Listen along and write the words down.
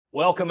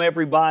Welcome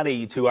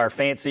everybody to our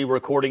fancy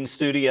recording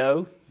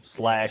studio /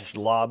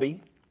 lobby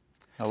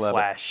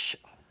Slash.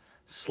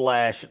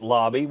 /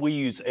 lobby. We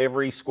use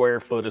every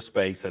square foot of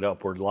space at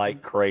Upward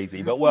like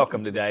crazy. But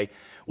welcome today.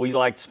 We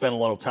like to spend a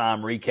little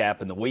time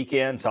recapping the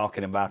weekend,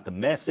 talking about the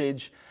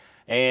message.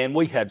 And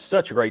we had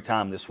such a great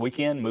time this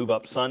weekend. Move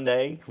Up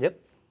Sunday. Yep.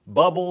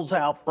 Bubbles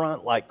out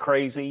front like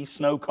crazy.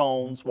 Snow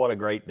cones. What a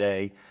great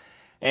day.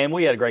 And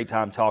we had a great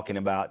time talking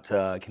about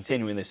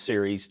continuing this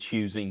series,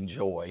 Choosing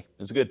Joy.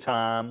 It was a good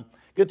time.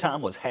 Good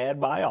time was had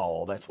by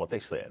all. That's what they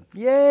said.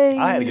 Yay!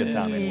 I had a good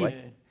time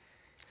anyway.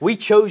 We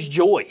chose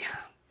joy.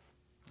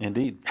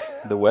 Indeed.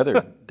 The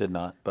weather did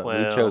not, but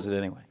we chose it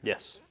anyway.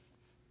 Yes.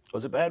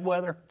 Was it bad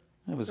weather?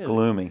 It was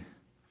gloomy.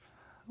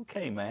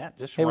 Okay, Matt.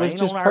 Just It rain was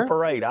just on our per-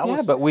 parade.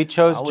 Yeah, but we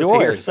chose I was joy.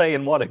 here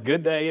saying what a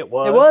good day it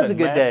was. It was a and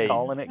good Matt's day.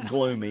 calling it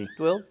gloomy.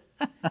 Well,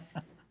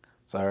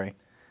 Sorry.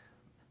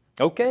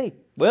 okay.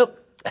 Well,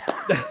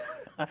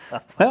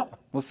 Well,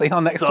 we'll see you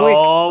on next week.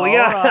 so we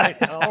got. All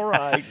right, all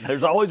right.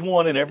 There's always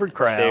one in every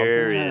crowd.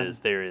 There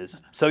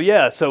is.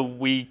 So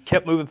we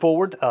kept moving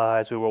forward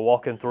as we were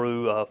walking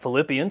through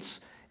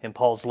Philippians and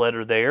Paul's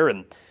letter there,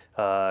 and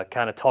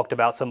kind of talked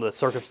about some of the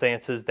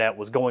circumstances that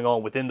was going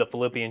on within the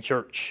Philippian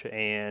church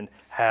and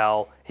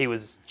how he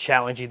was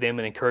challenging them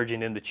and encouraging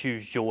them to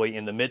choose joy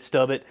in the midst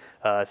of it.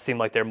 Seemed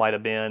like there might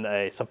have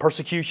been some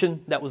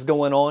persecution that was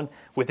going on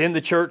within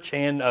the church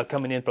and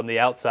coming in from the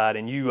outside,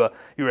 and you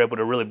were able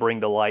to really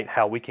bring to light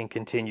how we can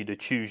continue to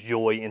choose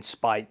joy in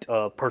spite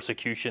of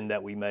persecution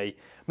that we may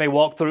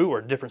walk through or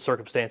different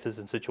circumstances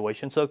and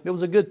situations. So it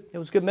was a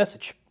good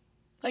message.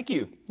 Thank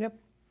you. Yep.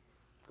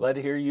 Glad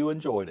to hear you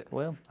enjoyed it.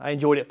 Well, I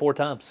enjoyed it 4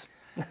 times.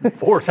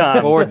 4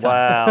 times. 4 times.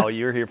 Wow,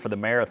 you're here for the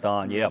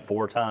marathon. Yeah,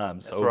 4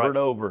 times. Over right. and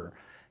over.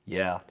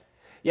 Yeah.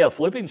 Yeah, the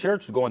Philippian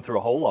church was going through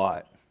a whole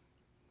lot.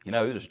 You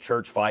know, there's a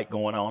church fight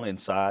going on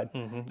inside.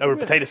 Over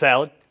potato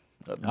salad.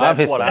 That's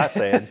Obviously. what I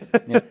said.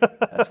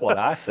 That's what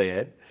I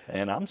said.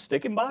 And I'm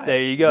sticking by it.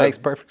 There you go. Makes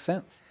perfect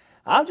sense.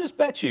 I'll just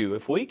bet you,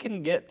 if we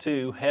can get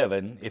to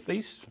heaven, if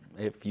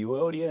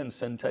Euodia and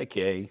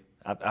Syntyche,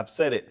 I've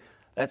said it,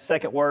 that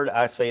second word,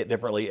 I say it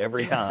differently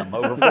every time.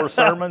 Over 4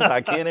 sermons, I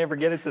can't ever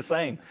get it the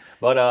same.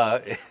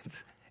 But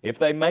if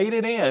they made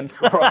it in,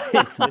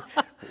 Right.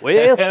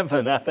 Well,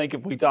 heaven, I think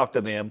if we talk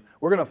to them,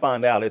 we're going to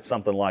find out it's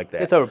something like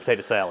that. it's over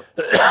potato salad.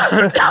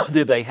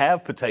 Did they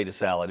have potato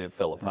salad at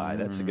Philippi?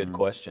 That's a good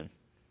question.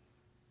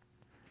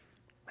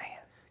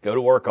 Go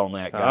to work on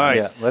that, guys.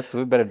 right. Yeah,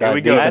 we better dive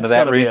we deep go. into That's that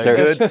gonna be research.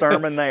 a good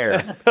sermon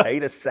there.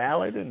 Potato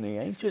salad in the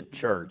ancient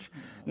church.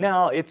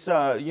 Now, it's,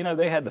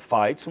 they had the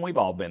fights, and we've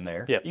all been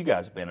there. Yep. You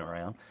guys have been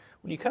around.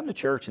 When you come to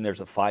church and there's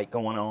a fight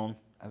going on,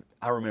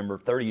 I remember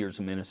 30 years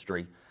of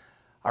ministry,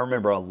 I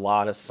remember a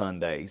lot of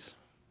Sundays,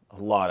 a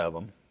lot of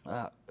them.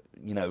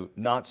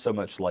 Not so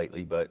much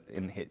lately, but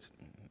in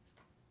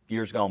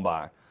years gone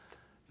by,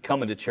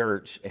 coming to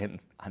church, and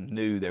I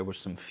knew there was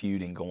some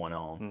feuding going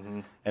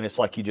on. And it's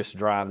like you just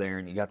drive there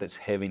and you got this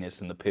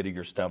heaviness in the pit of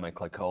your stomach,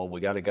 like, oh,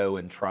 we got to go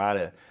and try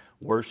to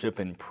worship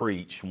and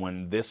preach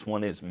when this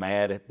one is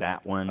mad at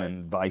that one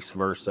and vice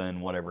versa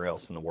and whatever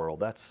else in the world.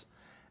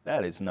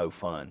 That is no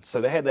fun. So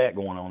they had that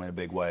going on in a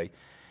big way.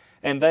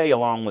 And they,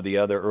 along with the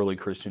other early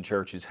Christian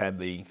churches, had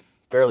the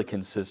fairly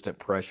consistent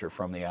pressure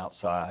from the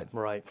outside,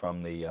 Right.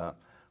 from the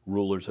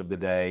rulers of the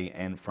day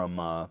and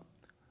from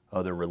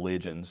other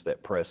religions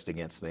that pressed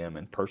against them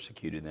and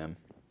persecuted them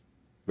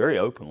very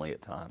openly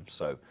at times.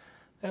 So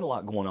they had a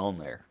lot going on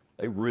there.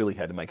 They really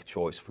had to make a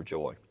choice for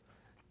joy.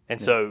 And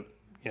so,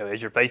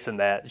 as you're facing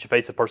that, as you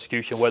face the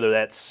persecution, whether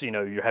that's,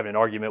 you're having an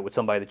argument with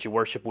somebody that you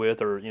worship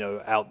with, or,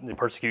 out in the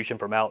persecution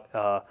from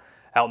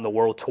out in the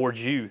world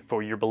towards you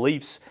for your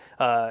beliefs,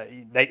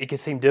 it can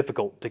seem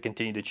difficult to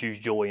continue to choose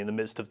joy in the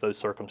midst of those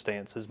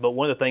circumstances. But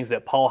one of the things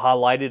that Paul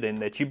highlighted and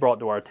that you brought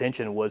to our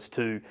attention was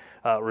to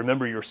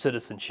remember your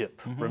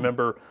citizenship.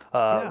 Remember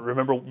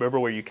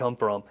where you come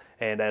from.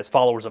 And as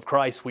followers of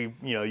Christ,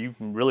 you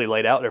really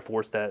laid out there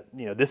for us that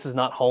this is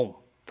not home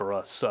for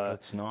us.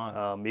 It's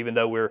not. Even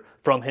though we're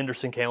from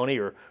Henderson County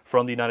or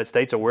from the United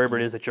States or wherever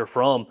it is that you're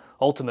from,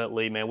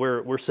 ultimately, man,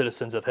 we're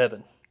citizens of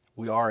heaven.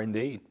 We are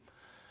indeed.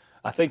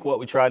 I think what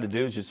we try to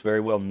do is just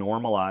very well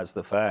normalize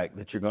the fact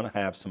that you're going to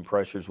have some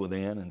pressures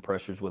within and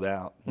pressures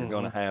without. You're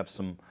going to have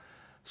some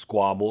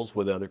squabbles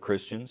with other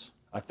Christians.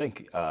 I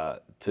think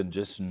to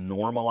just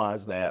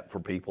normalize that for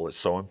people is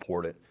so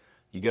important.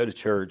 You go to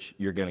church,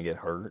 you're going to get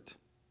hurt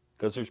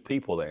because there's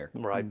people there.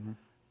 Right.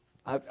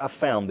 I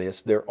found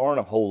this. There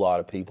aren't a whole lot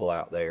of people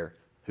out there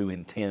who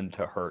intend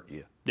to hurt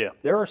you. Yeah.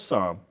 There are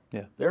some.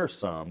 Yeah. There are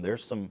some.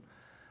 There's some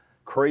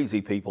crazy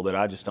people that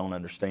I just don't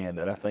understand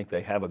that I think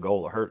they have a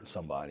goal of hurting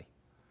somebody.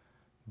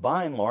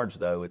 By and large,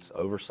 though, it's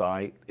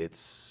oversight.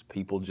 It's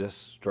people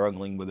just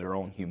struggling with their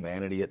own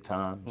humanity at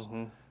times.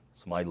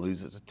 Somebody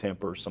loses a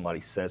temper. Somebody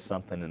says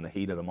something in the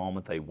heat of the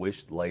moment they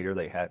wished later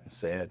they hadn't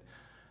said.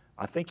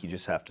 I think you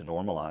just have to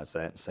normalize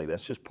that and say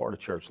that's just part of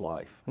church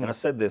life. And I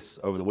said this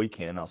over the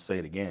weekend, I'll say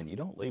it again. You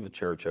don't leave a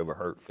church over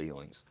hurt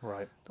feelings.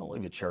 Right. Don't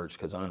leave a church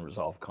because of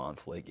unresolved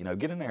conflict.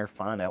 Get in there,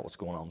 find out what's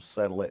going on,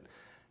 settle it,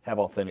 have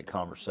authentic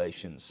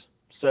conversations,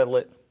 settle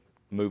it,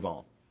 move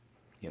on,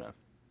 you know.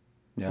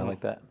 Yeah, I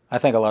like that. I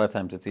think a lot of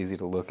times it's easy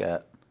to look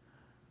at,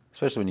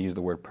 especially when you use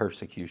the word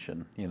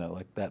persecution,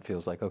 like that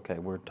feels like, okay,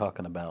 we're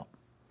talking about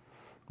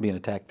being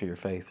attacked for your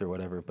faith or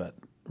whatever, but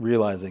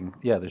realizing,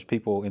 yeah, there's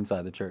people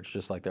inside the church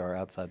just like there are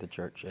outside the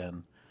church,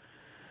 and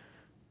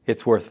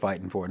it's worth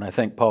fighting for. And I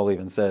think Paul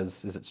even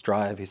says, is it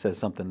strive? He says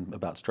something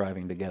about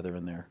striving together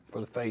in there.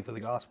 For the faith of the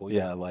gospel,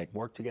 Yeah, like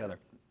work together.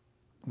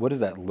 what does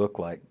that look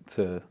like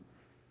to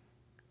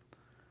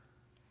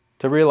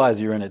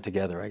realize you're in it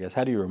together, I guess?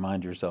 How do you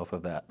remind yourself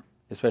of that,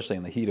 especially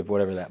in the heat of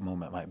whatever that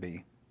moment might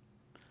be?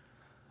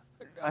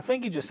 I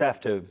think you just have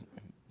to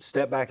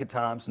step back at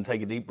times and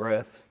take a deep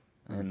breath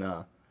and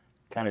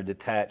kind of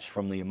detach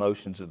from the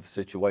emotions of the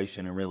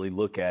situation and really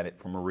look at it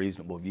from a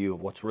reasonable view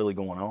of what's really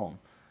going on.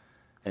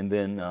 And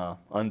then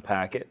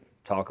unpack it,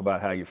 talk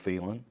about how you're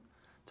feeling,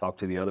 talk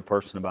to the other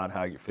person about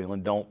how you're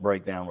feeling. Don't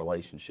break down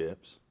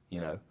relationships,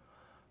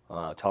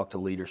 talk to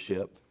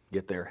leadership,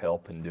 get their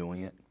help in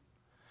doing it.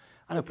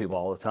 I know people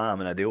all the time,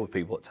 and I deal with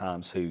people at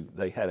times who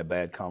they had a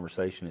bad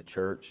conversation at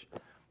church,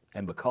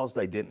 and because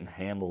they didn't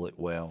handle it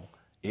well,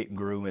 it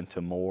grew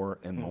into more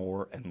and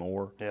more and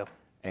more. Yeah.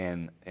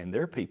 And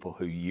there are people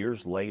who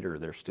years later,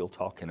 they're still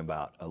talking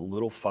about a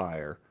little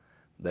fire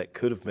that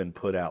could have been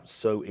put out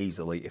so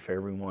easily if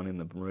everyone in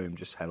the room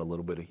just had a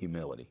little bit of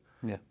humility.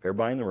 Yeah. If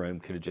everybody in the room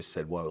could have just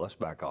said, whoa, let's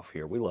back off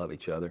here. We love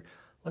each other.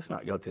 Let's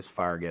not let this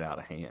fire get out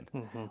of hand.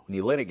 When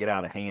you let it get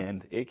out of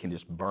hand, it can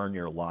just burn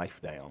your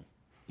life down,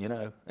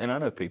 And I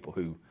know people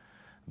who've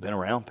been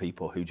around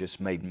people who just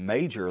made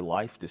major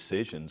life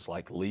decisions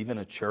like leaving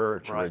a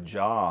church or a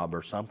job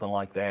or something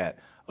like that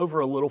over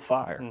a little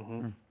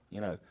fire.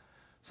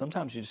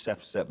 Sometimes you just have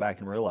to step back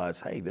and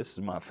realize, hey, this is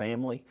my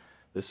family.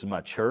 This is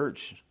my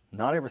church.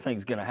 Not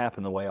everything's going to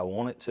happen the way I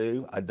want it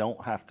to. I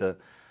don't have to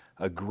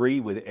agree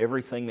with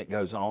everything that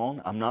goes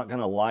on. I'm not going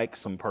to like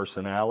some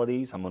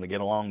personalities. I'm going to get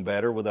along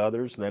better with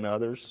others than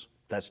others.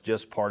 That's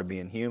just part of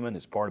being human.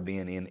 It's part of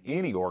being in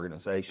any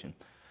organization.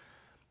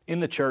 In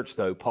the church,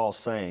 though, Paul's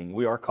saying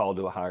we are called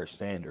to a higher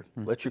standard.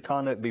 Let your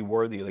conduct be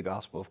worthy of the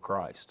gospel of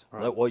Christ.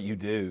 Let what you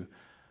do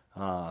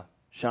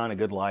shine a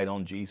good light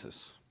on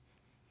Jesus.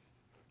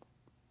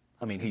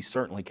 I mean, he's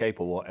certainly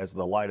capable, as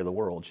the light of the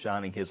world,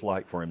 shining his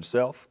light for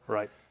himself.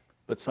 Right.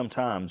 But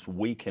sometimes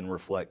we can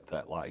reflect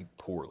that light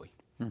poorly.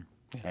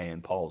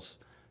 And Paul's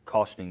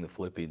cautioning the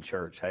Philippian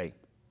church, hey,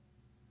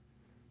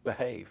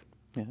 behave.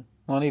 Yeah.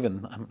 Well, and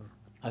even,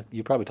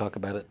 you probably talk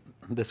about it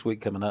this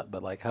week coming up,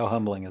 but like how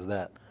humbling is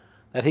that?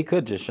 That he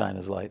could just shine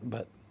his light,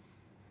 but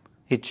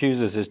he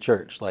chooses his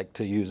church, like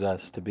to use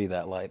us to be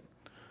that light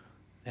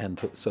and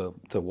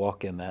to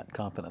walk in that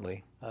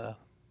confidently.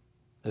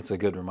 It's a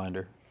good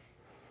reminder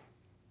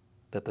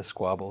that the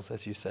squabbles,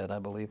 as you said, I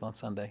believe on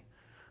Sunday,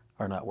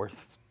 are not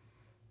worth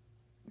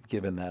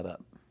giving that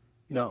up.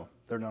 No,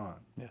 they're not.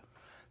 Yeah.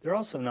 They're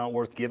also not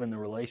worth giving the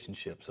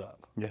relationships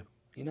up. Yeah.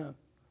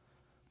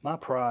 My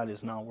pride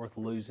is not worth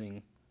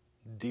losing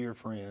dear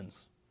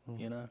friends,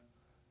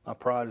 My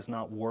pride is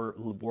not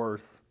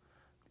worth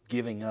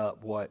giving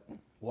up what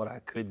I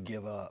could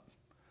give up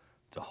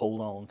to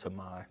hold on to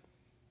my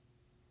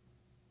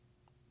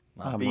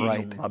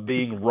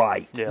being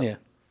right. Yeah.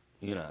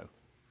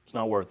 It's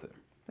not worth it.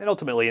 And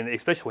ultimately, and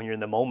especially when you're in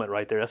the moment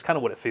right there, that's kind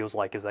of what it feels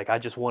like. Is like, I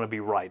just want to be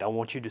right. I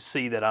want you to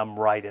see that I'm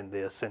right in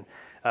this. And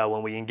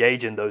when we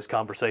engage in those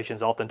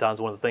conversations,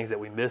 oftentimes one of the things that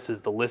we miss is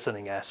the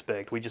listening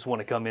aspect. We just want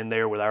to come in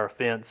there with our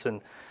offense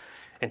and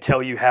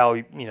tell you how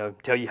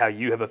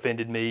you have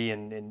offended me,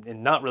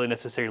 and not really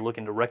necessarily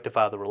looking to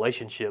rectify the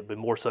relationship, but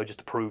more so just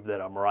to prove that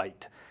I'm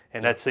right.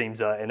 And that seems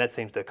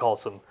to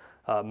cause some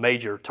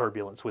major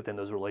turbulence within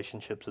those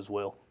relationships as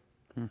well.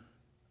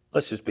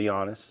 Let's just be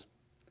honest.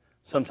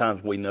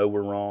 Sometimes we know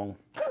we're wrong,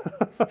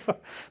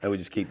 and we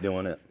just keep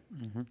doing it.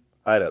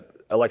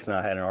 Alexa and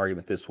I had an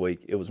argument this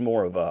week. It was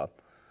more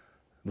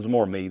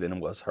me than it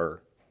was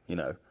her.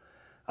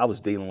 I was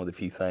dealing with a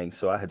few things,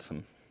 so I had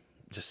some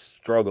just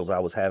struggles I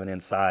was having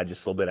inside,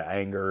 just a little bit of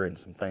anger and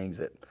some things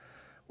that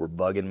were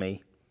bugging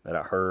me that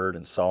I heard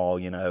and saw,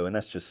 and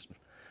that's just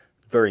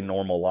very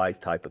normal life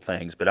type of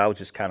things. But I was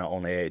just kind of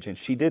on the edge, and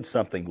she did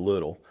something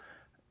little.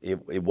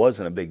 It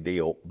wasn't a big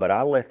deal, but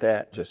I let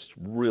that just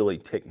really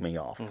tick me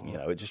off.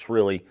 It just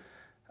really,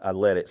 I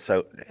let it.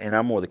 So, and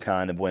I'm more the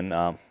kind of when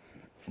I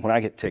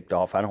get ticked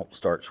off, I don't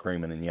start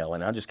screaming and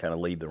yelling. I just kind of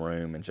leave the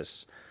room and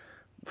just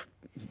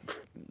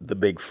the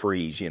big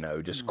freeze,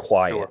 just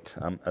quiet.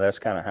 Sure. That's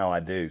kind of how I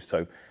do.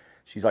 So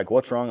she's like,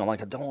 what's wrong? I'm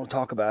like, I don't want to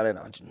talk about it.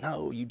 I'm just,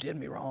 no, you did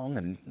me wrong,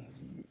 and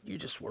you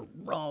just were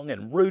wrong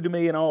and rude to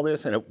me and all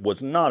this. And it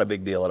was not a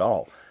big deal at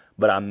all.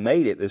 But I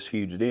made it this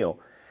huge deal.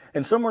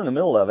 And somewhere in the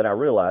middle of it, I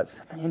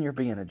realized, man, you're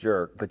being a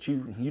jerk, but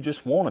you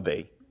just want to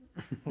be.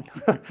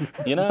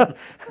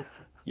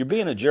 You're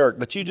being a jerk,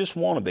 but you just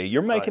want to be.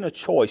 You're making a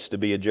choice to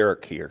be a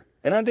jerk here.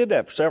 And I did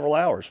that for several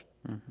hours.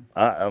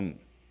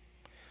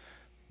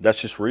 That's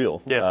just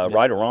real.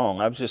 Right or wrong.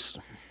 I was just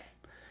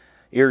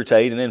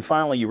irritated. And then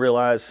finally you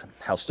realize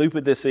how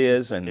stupid this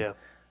is and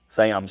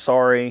say, I'm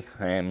sorry,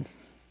 and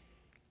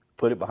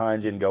put it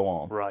behind you and go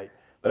on. Right.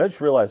 But I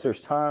just realized there's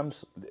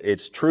times,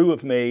 it's true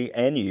of me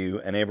and you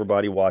and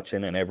everybody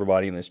watching and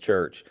everybody in this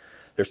church.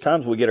 There's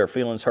times we get our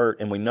feelings hurt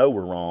and we know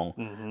we're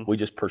wrong. We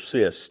just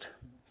persist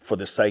for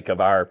the sake of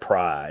our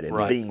pride and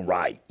Right. being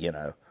right, you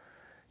know.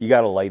 You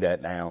got to lay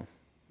that down.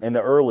 And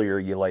the earlier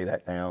you lay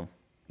that down,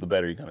 the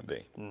better you're going to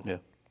be. Yeah,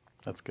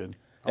 that's good.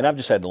 And I've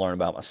just had to learn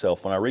about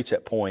myself. When I reach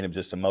that point of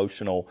just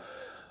emotional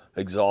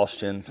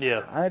exhaustion,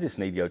 Yeah. I just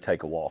need to go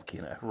take a walk,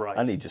 you know. Right.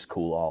 I need to just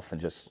cool off and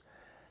just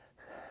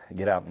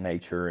get out in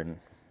nature and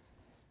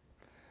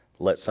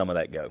let some of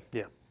that go.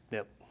 Yeah.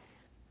 Yep.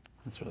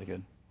 That's really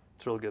good.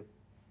 It's really good.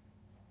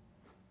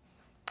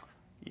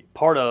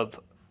 Part of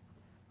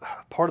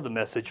the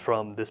message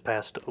from this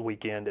past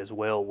weekend as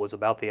well was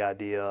about the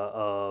idea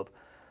of,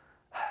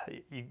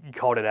 you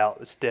called it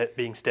out,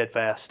 being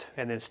steadfast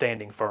and then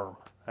standing firm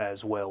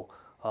as well.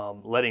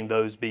 Letting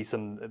those be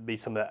some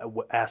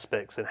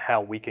aspects and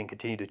how we can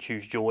continue to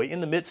choose joy in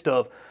the midst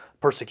of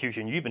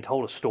persecution. You even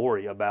told a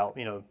story about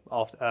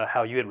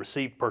how you had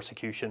received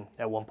persecution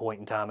at one point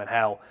in time and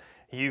how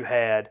you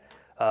had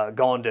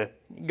gone to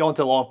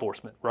law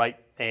enforcement, right?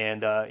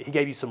 And he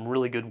gave you some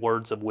really good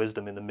words of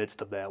wisdom in the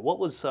midst of that. What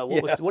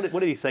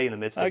did he say in the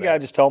midst of A that? guy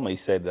just told me, he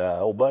said,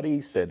 old buddy,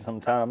 he said,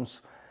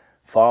 sometimes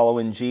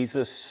following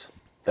Jesus,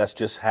 that's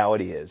just how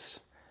it is.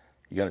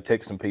 You're going to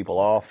tick some people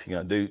off,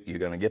 you're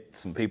going to get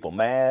some people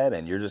mad,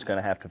 and you're just going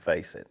to have to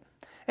face it.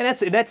 And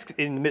that's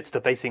in the midst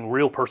of facing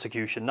real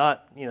persecution,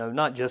 not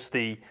just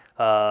the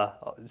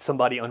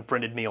somebody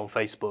unfriended me on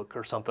Facebook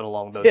or something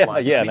along those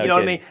lines. Yeah, I mean, no you know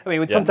what I kidding.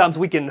 mean? Sometimes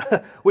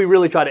we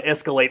really try to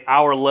escalate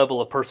our level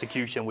of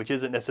persecution, which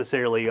isn't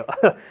necessarily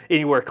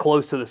anywhere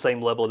close to the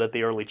same level that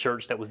the early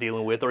church that was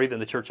dealing with, or even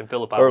the church in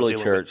Philippi Early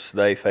was dealing church,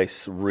 they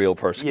face real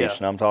persecution.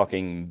 Yeah. I'm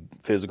talking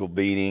physical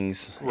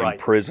beatings, Right.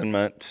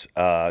 imprisonment,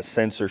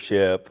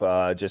 censorship,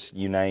 just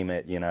you name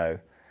it, you know.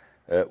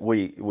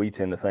 We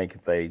tend to think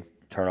if they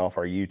turn off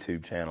our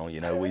YouTube channel, you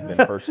know, we've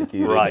been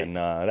persecuted. Right. And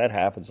that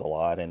happens a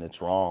lot, and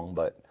it's wrong.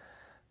 But,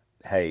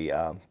 hey,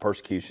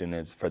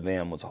 persecution for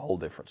them was a whole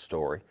different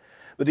story.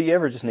 With. Do you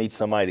ever just need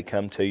somebody to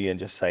come to you and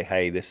just say,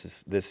 hey, this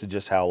is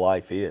just how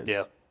life is?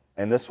 Yeah.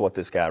 And this is what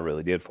this guy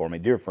really did for me.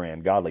 Dear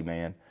friend, godly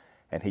man.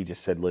 And he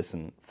just said,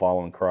 listen,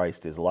 following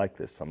Christ is like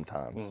this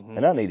sometimes. Mm-hmm.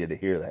 And I needed to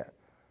hear that.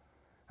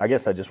 I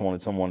guess I just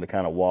wanted someone to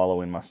kind of wallow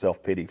in my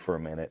self-pity for a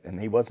minute.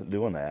 And he wasn't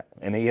doing that.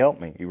 And he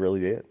helped me. He really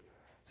did.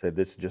 Said,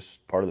 this is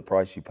just part of the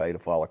price you pay to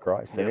follow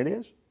Christ. And Yep. it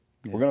is.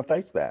 We're going to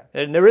face that.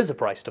 And there is a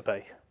price to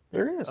pay.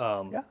 There is.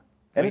 Yeah.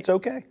 And it's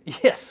okay.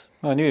 Yes.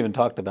 Well, and you even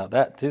talked about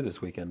that too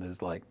this weekend.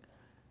 Is like,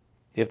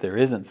 if there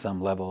isn't some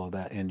level of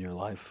that in your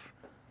life,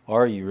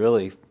 are you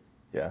really?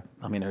 Yeah.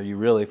 I mean, are you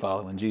really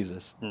following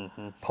Jesus?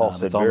 Paul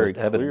said it's very almost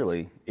evidence.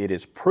 clearly, it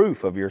is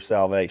proof of your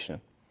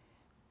salvation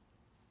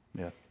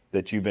Yeah.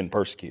 that you've been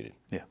persecuted.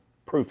 Yeah.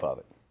 Proof of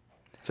it.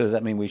 So does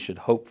that mean we should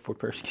hope for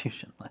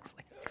persecution?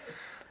 Leslie?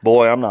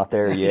 Boy, I'm not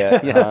there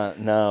yet. Yeah.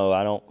 No,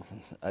 I don't.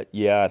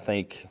 I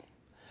think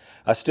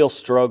I still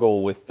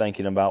struggle with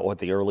thinking about what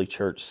the early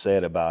church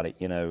said about it.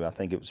 You know, I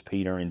think it was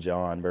Peter and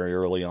John very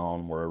early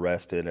on were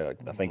arrested,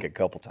 I think a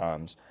couple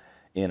times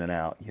in and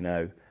out, you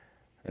know.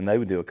 And they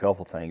would do a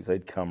couple things.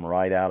 They'd come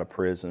right out of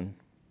prison.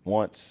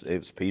 Once it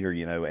was Peter,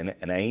 you know, and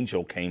an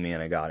angel came in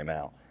and got him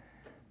out.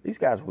 These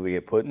guys would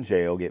get put in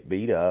jail, get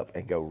beat up,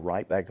 and go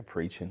right back to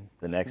preaching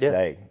the next Yeah.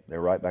 day.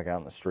 They're right back out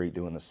in the street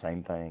doing the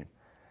same thing.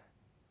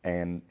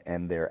 And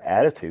their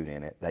attitude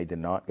in it, they did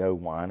not go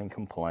whine and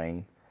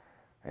complain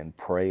and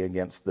pray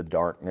against the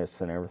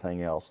darkness and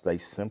everything else. They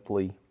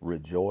simply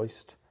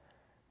rejoiced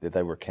that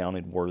they were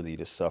counted worthy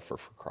to suffer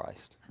for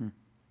Christ.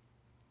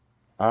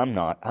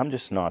 I'm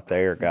just not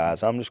there,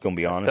 guys. I'm just going to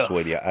be honest tough.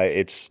 with you.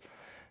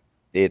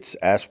 It's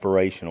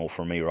aspirational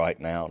for me right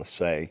now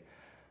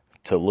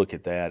to look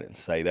at that and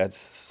say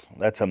that's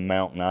a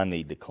mountain I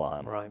need to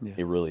climb. Right. Yeah.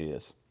 It really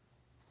is.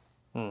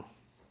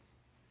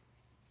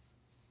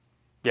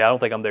 Yeah, I don't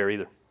think I'm there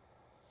either.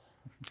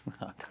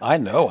 I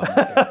know. I'm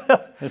not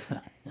there. There's-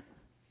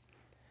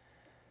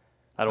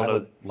 I don't I know.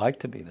 would like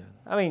to be there.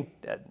 I mean,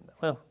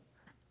 well,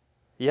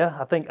 yeah,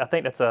 I think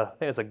that's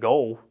a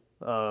goal.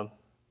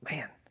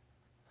 Man,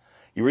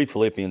 You read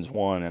Philippians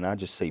 1, and I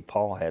just see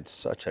Paul had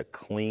such a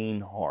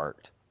clean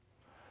heart.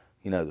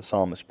 You know, the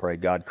psalmist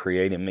prayed, God,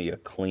 create in me a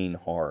clean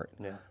heart.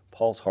 Yeah.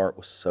 Paul's heart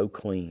was so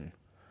clean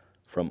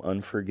from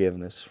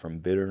unforgiveness, from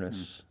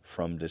bitterness,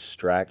 from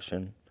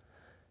distraction.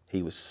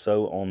 He was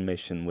so on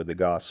mission with the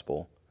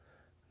gospel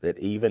that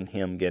even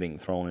him getting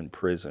thrown in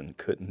prison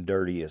couldn't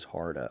dirty his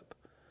heart up.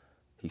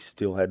 He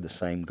still had the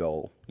same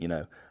goal. You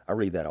know, I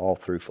read that all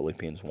through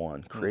Philippians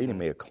 1. Create in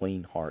me a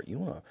clean heart. You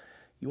want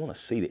to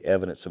see the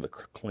evidence of a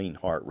clean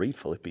heart, read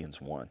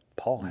Philippians 1.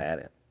 Paul had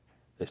it.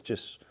 It's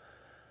just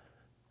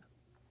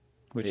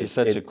Which It- is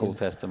such it- a cool it-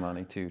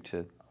 testimony too.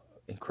 To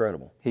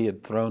incredible. he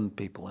had thrown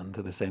people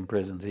into the same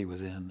prisons he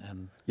was in,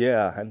 and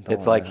Yeah, I hadn't thought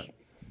it's of like that.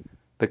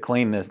 the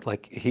cleanness.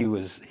 Like he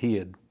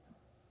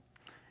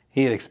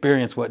had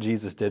experienced what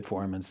Jesus did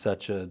for him in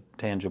such a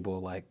tangible.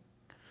 Like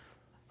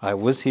I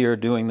was here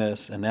doing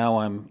this, and now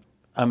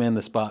I'm in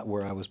the spot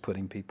where I was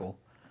putting people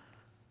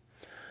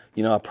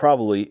You know,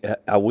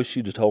 I wish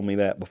you'd have told me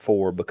that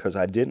before, because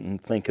I didn't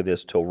think of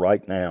this till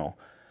right now.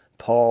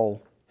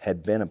 Paul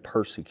had been a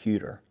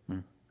persecutor,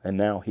 and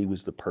now he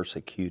was the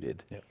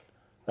persecuted. Yep.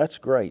 That's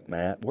great,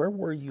 Matt. Where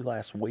were you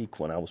last week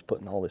when I was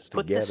putting all this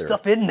Put together? this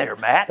stuff in there,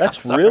 Matt.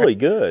 That's really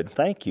good.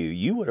 Thank you.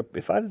 You would have,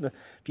 if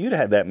you'd have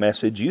had that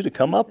message, you'd have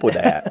come up with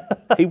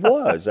that. He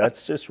was.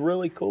 That's just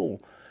really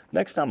cool.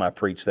 Next time I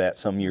preach that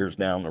some years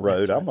down the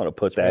road, I'm going to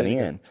put that ready to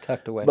go. in. It's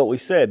tucked away. But we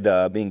said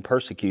being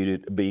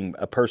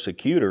a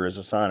persecutor is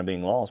a sign of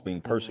being lost.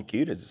 Being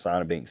persecuted is a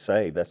sign of being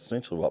saved. That's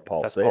essentially what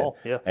Paul That's said. Paul,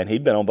 yeah. And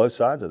he'd been on both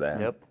sides of that.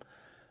 Yep.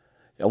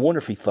 I wonder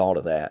if he thought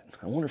of that.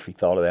 I wonder if he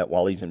thought of that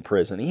while he's in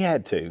prison. He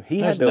had to.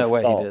 There's no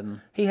way he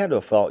didn't. He had to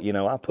have thought,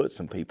 I put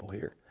some people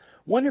here.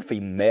 Wonder if he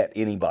met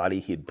anybody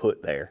he'd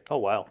put there. Oh,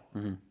 wow.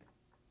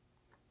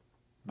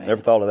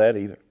 Never thought of that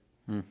either.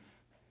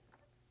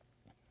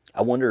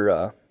 I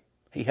wonder,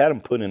 he had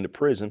them put into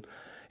prison.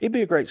 It'd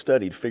be a great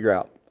study to figure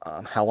out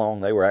how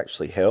long they were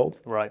actually held.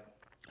 Right.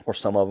 Or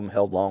some of them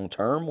held long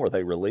term. Were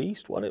they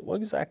released? What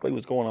exactly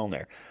was going on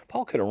there?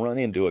 Paul could have run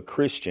into a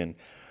Christian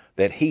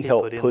that he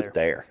helped put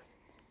there.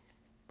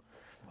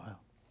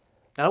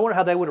 And I wonder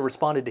how they would have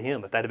responded to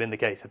him if that had been the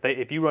case.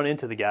 If you run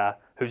into the guy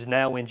who's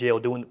now in jail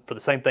doing for the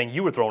same thing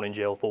you were thrown in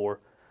jail for,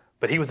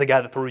 but he was the guy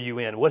that threw you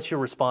in, what's your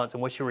response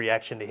and what's your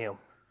reaction to him?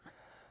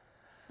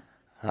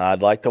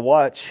 I'd like to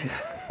watch.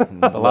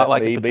 It's a lot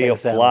like the be potato a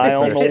salad fly at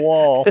on first. the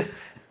wall.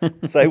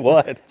 Say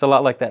what? It's a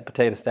lot like that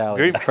potato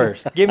salad at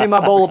first. Give me my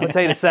bowl of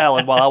potato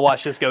salad while I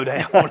watch this go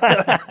down.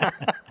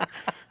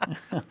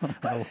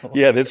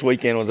 Yeah, this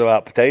weekend was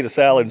about potato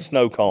salad and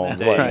snow cones.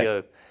 There wasn't you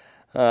it?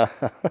 go.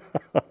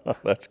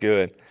 That's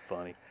good. It's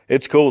funny.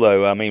 It's cool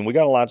though. I mean, we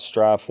got a lot to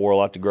strive for, a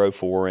lot to grow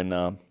for,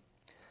 and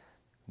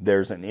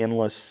there's an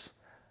endless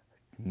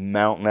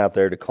mountain out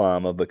there to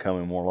climb of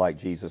becoming more like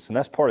Jesus. And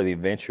that's part of the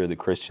adventure of the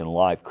Christian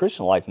life.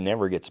 Christian life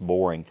never gets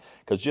boring,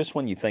 because just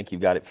when you think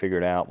you've got it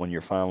figured out, when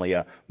you're finally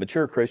a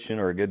mature Christian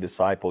or a good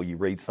disciple, you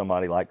read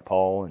somebody like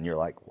Paul and you're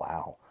like,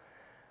 wow,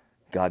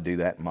 God do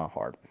that in my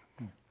heart.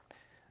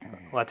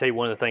 Well, I tell you,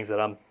 one of the things that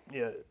I'm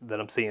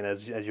seeing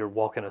as you're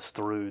walking us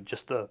through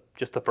just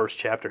the first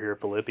chapter here of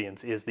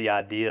Philippians is the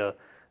idea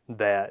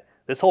that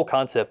this whole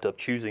concept of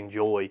choosing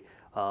joy,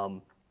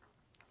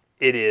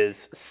 it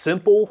is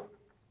simple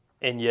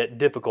and yet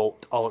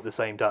difficult all at the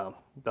same time.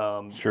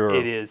 Sure.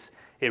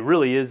 It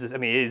really is. I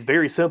mean, it is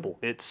very simple.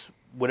 It's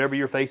whatever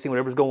you're facing,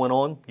 whatever's going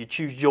on, you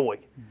choose joy.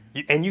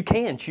 And you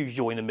can choose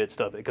joy in the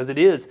midst of it, because it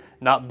is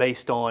not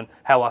based on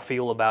how I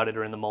feel about it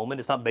or in the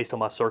moment. It's not based on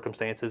my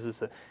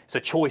circumstances. It's a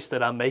choice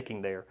that I'm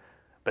making there.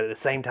 But at the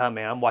same time,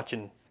 man,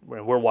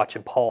 we're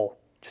watching Paul,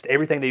 just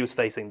everything that he was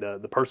facing,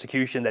 the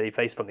persecution that he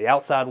faced from the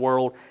outside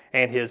world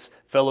and his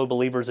fellow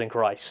believers in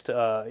Christ,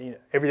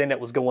 everything that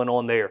was going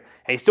on there.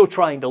 And he's still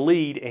trying to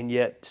lead and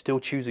yet still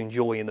choosing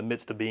joy in the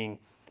midst of being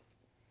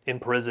in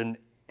prison,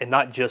 and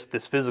not just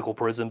this physical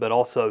prison, but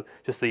also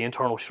just the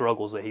internal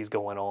struggles that he's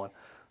got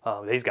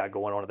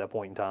going on at that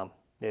point in time.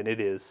 And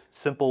it is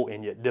simple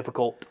and yet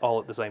difficult all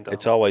at the same time.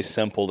 It's always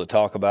simple to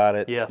talk about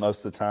it Yeah.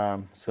 most of the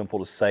time. Simple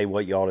to say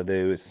what you ought to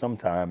do. It's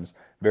sometimes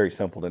very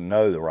simple to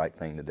know the right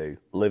thing to do.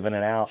 Living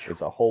it out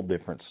is a whole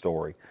different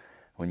story.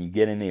 When you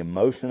get in the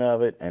emotion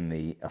of it and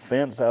the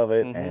offense of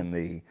it and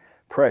the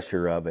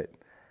pressure of it,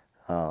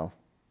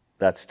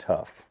 that's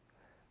tough.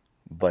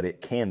 But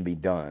it can be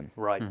done.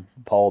 Right.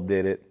 Paul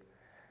did it.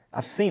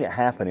 I've seen it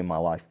happen in my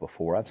life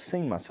before. I've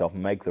seen myself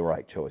make the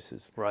right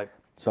choices. Right.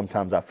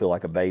 Sometimes I feel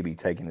like a baby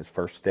taking his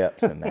first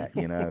steps in that,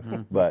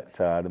 But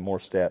the more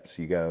steps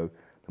you go,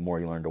 the more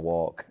you learn to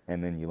walk,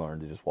 and then you learn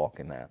to just walk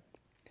in that.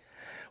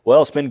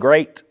 Well, it's been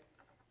great.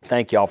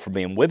 Thank y'all for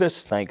being with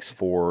us. Thanks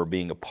for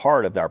being a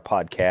part of our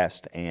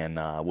podcast, and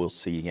we'll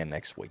see you again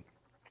next week.